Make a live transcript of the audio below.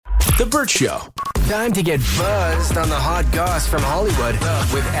The Burt Show. Time to get buzzed on the hot goss from Hollywood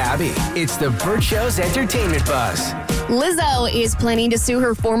with Abby. It's the Burt Show's entertainment buzz. Lizzo is planning to sue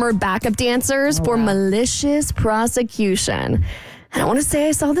her former backup dancers for malicious prosecution. I don't want to say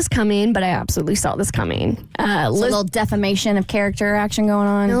I saw this coming, but I absolutely saw this coming. A little defamation of character action going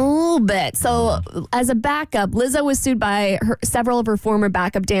on. A little bit. So, as a backup, Lizzo was sued by several of her former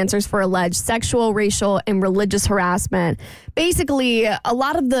backup dancers for alleged sexual, racial, and religious harassment. Basically, a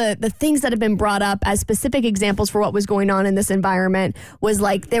lot of the things that have been brought up as specific examples for what was going on in this environment was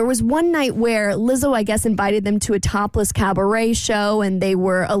like there was one night where Lizzo, I guess, invited them to a topless cabaret show, and they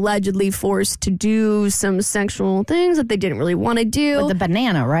were allegedly forced to do some sexual things that they didn't really want to do. With the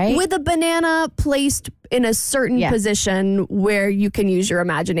banana, right? With a banana placed in a certain position where you can use your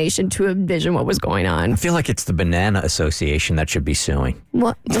imagination to envision what was going on. I feel like it's the Banana Association that should be suing.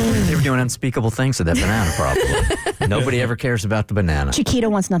 What? They were doing unspeakable things to that banana, probably. Nobody ever cares about the banana. Chiquita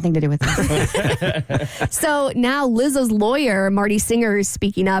wants nothing to do with this. So now Lizzo's lawyer, Marty Singer, is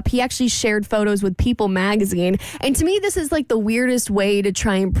speaking up. He actually shared photos with People magazine. And to me, this is like the weirdest way to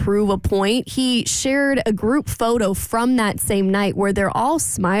try and prove a point. He shared a group photo from that same night where they're all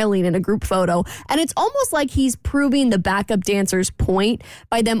smiling in a group photo. And it's almost like he's proving the backup dancers' point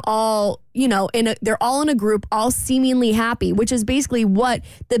by them all, they're all in a group, all seemingly happy, which is basically what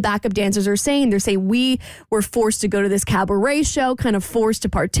the backup dancers are saying. They're saying we were forced to go to this cabaret show, kind of forced to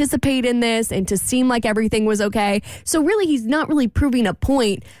participate in this and to seem like everything was okay. So really, he's not really proving a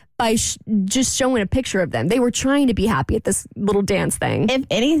point by just showing a picture of them. They were trying to be happy at this little dance thing. If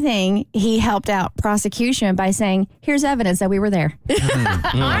anything, he helped out prosecution by saying, here's evidence that we were there.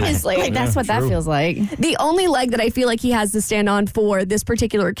 Honestly, that's what that feels like. The only leg that I feel like he has to stand on for this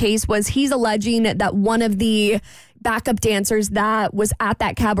particular case was he's alleging that one of the backup dancers that was at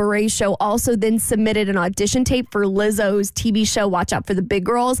that cabaret show also then submitted an audition tape for Lizzo's TV show, Watch Out for the Big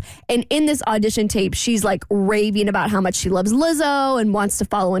Girls. And in this audition tape, she's like raving about how much she loves Lizzo and wants to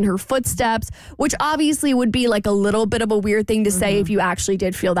follow in her footsteps, which obviously would be like a little bit of a weird thing to say if you actually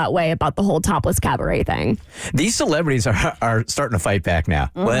did feel that way about the whole topless cabaret thing. These celebrities are starting to fight back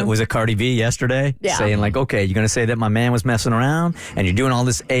now. What was it, Cardi B yesterday? Yeah. Saying like, okay, you're going to say that my man was messing around and you're doing all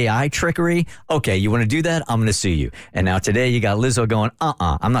this AI trickery? Okay, you want to do that? I'm going to sue you. And now today you got Lizzo going,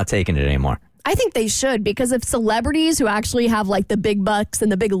 I'm not taking it anymore. I think they should, because if celebrities who actually have like the big bucks and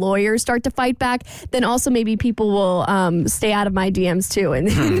the big lawyers start to fight back, then also maybe people will stay out of my DMs too and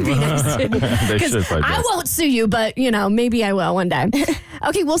be nice to They should fight back. I won't sue you, but maybe I will one day.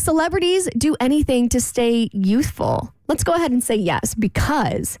 Okay, will celebrities do anything to stay youthful? Let's go ahead and say yes,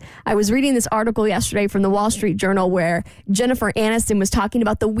 because I was reading this article yesterday from the Wall Street Journal where Jennifer Aniston was talking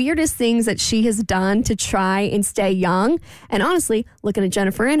about the weirdest things that she has done to try and stay young. And honestly, looking at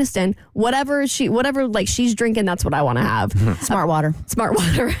Jennifer Aniston, whatever she's drinking, that's what I want to have. Smart water.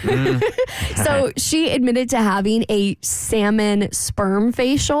 So she admitted to having a salmon sperm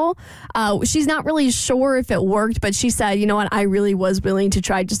facial. She's not really sure if it worked, but she said, you know what, I really was willing to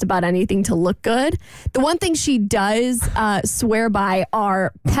try just about anything to look good. The one thing she does swear by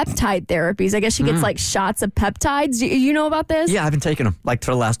are peptide therapies. I guess she gets like shots of peptides. Do you know about this? Yeah, I've been taking them like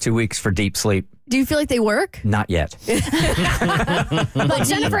for the last 2 weeks for deep sleep. Do you feel like they work? Not yet. But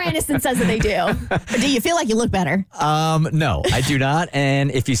Jennifer Aniston says that they do. Do you feel like you look better? No, I do not.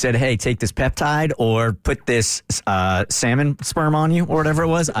 And if you said, hey, take this peptide or put this salmon sperm on you or whatever it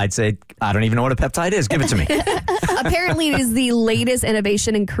was, I'd say, I don't even know what a peptide is. Give it to me. Apparently, it is the latest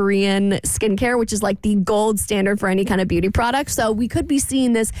innovation in Korean skincare, which is like the gold standard for any kind of beauty product. So we could be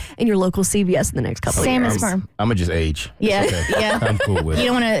seeing this in your local CVS in the next couple of years. Salmon sperm. I'm going to just age. Yeah, It's okay. yeah. I'm cool with You it.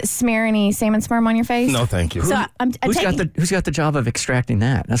 don't want to smear any salmon sperm on your face? No, thank you. So Who's got the job of extracting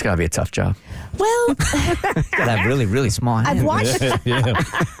that? That's got to be a tough job. well, Got to have really, really small hands. I've watched yeah.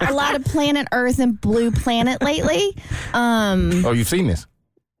 a lot of Planet Earth and Blue Planet lately. Oh, you've seen this?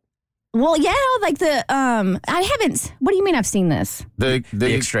 Well, yeah, like I haven't. What do you mean I've seen this? The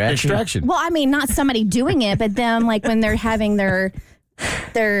extraction. Well, I mean, not somebody doing it, but them like when they're having their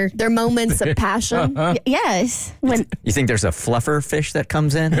moments of passion. yes. When You think there's a fluffer fish that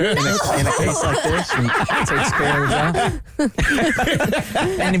comes in a case like this and takes care of that?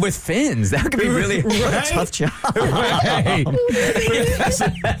 And with fins, that could be really a tough job. Hey,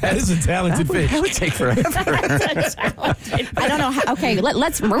 that is a talented fish. That would take forever. I don't know how. Okay,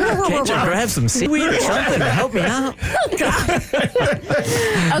 let's. Can't you grab some seaweed or something to help me out?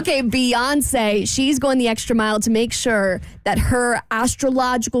 Okay, Beyonce, she's going the extra mile to make sure that her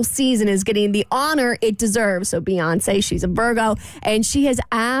astrological season is getting the honor it deserves. So Beyonce, she's a Virgo, and she has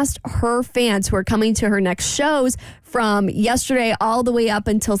asked her fans who are coming to her next shows from yesterday all the way up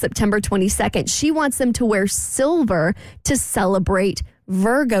until September 22nd. She wants them to wear silver to celebrate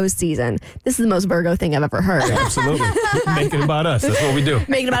Virgo season. This is the most Virgo thing I've ever heard. Absolutely. Make it about us. That's what we do.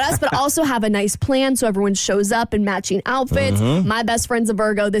 Make it about us, but also have a nice plan so everyone shows up in matching outfits. My best friend's a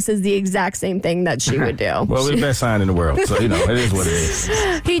Virgo. This is the exact same thing that she would do. Well, we're the best sign in the world, so, it is what it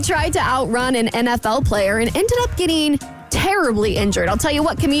is. He tried to outrun an NFL player and ended up getting terribly injured. I'll tell you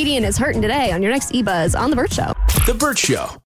what comedian is hurting today on your next eBuzz on The Burt Show. The Burt Show.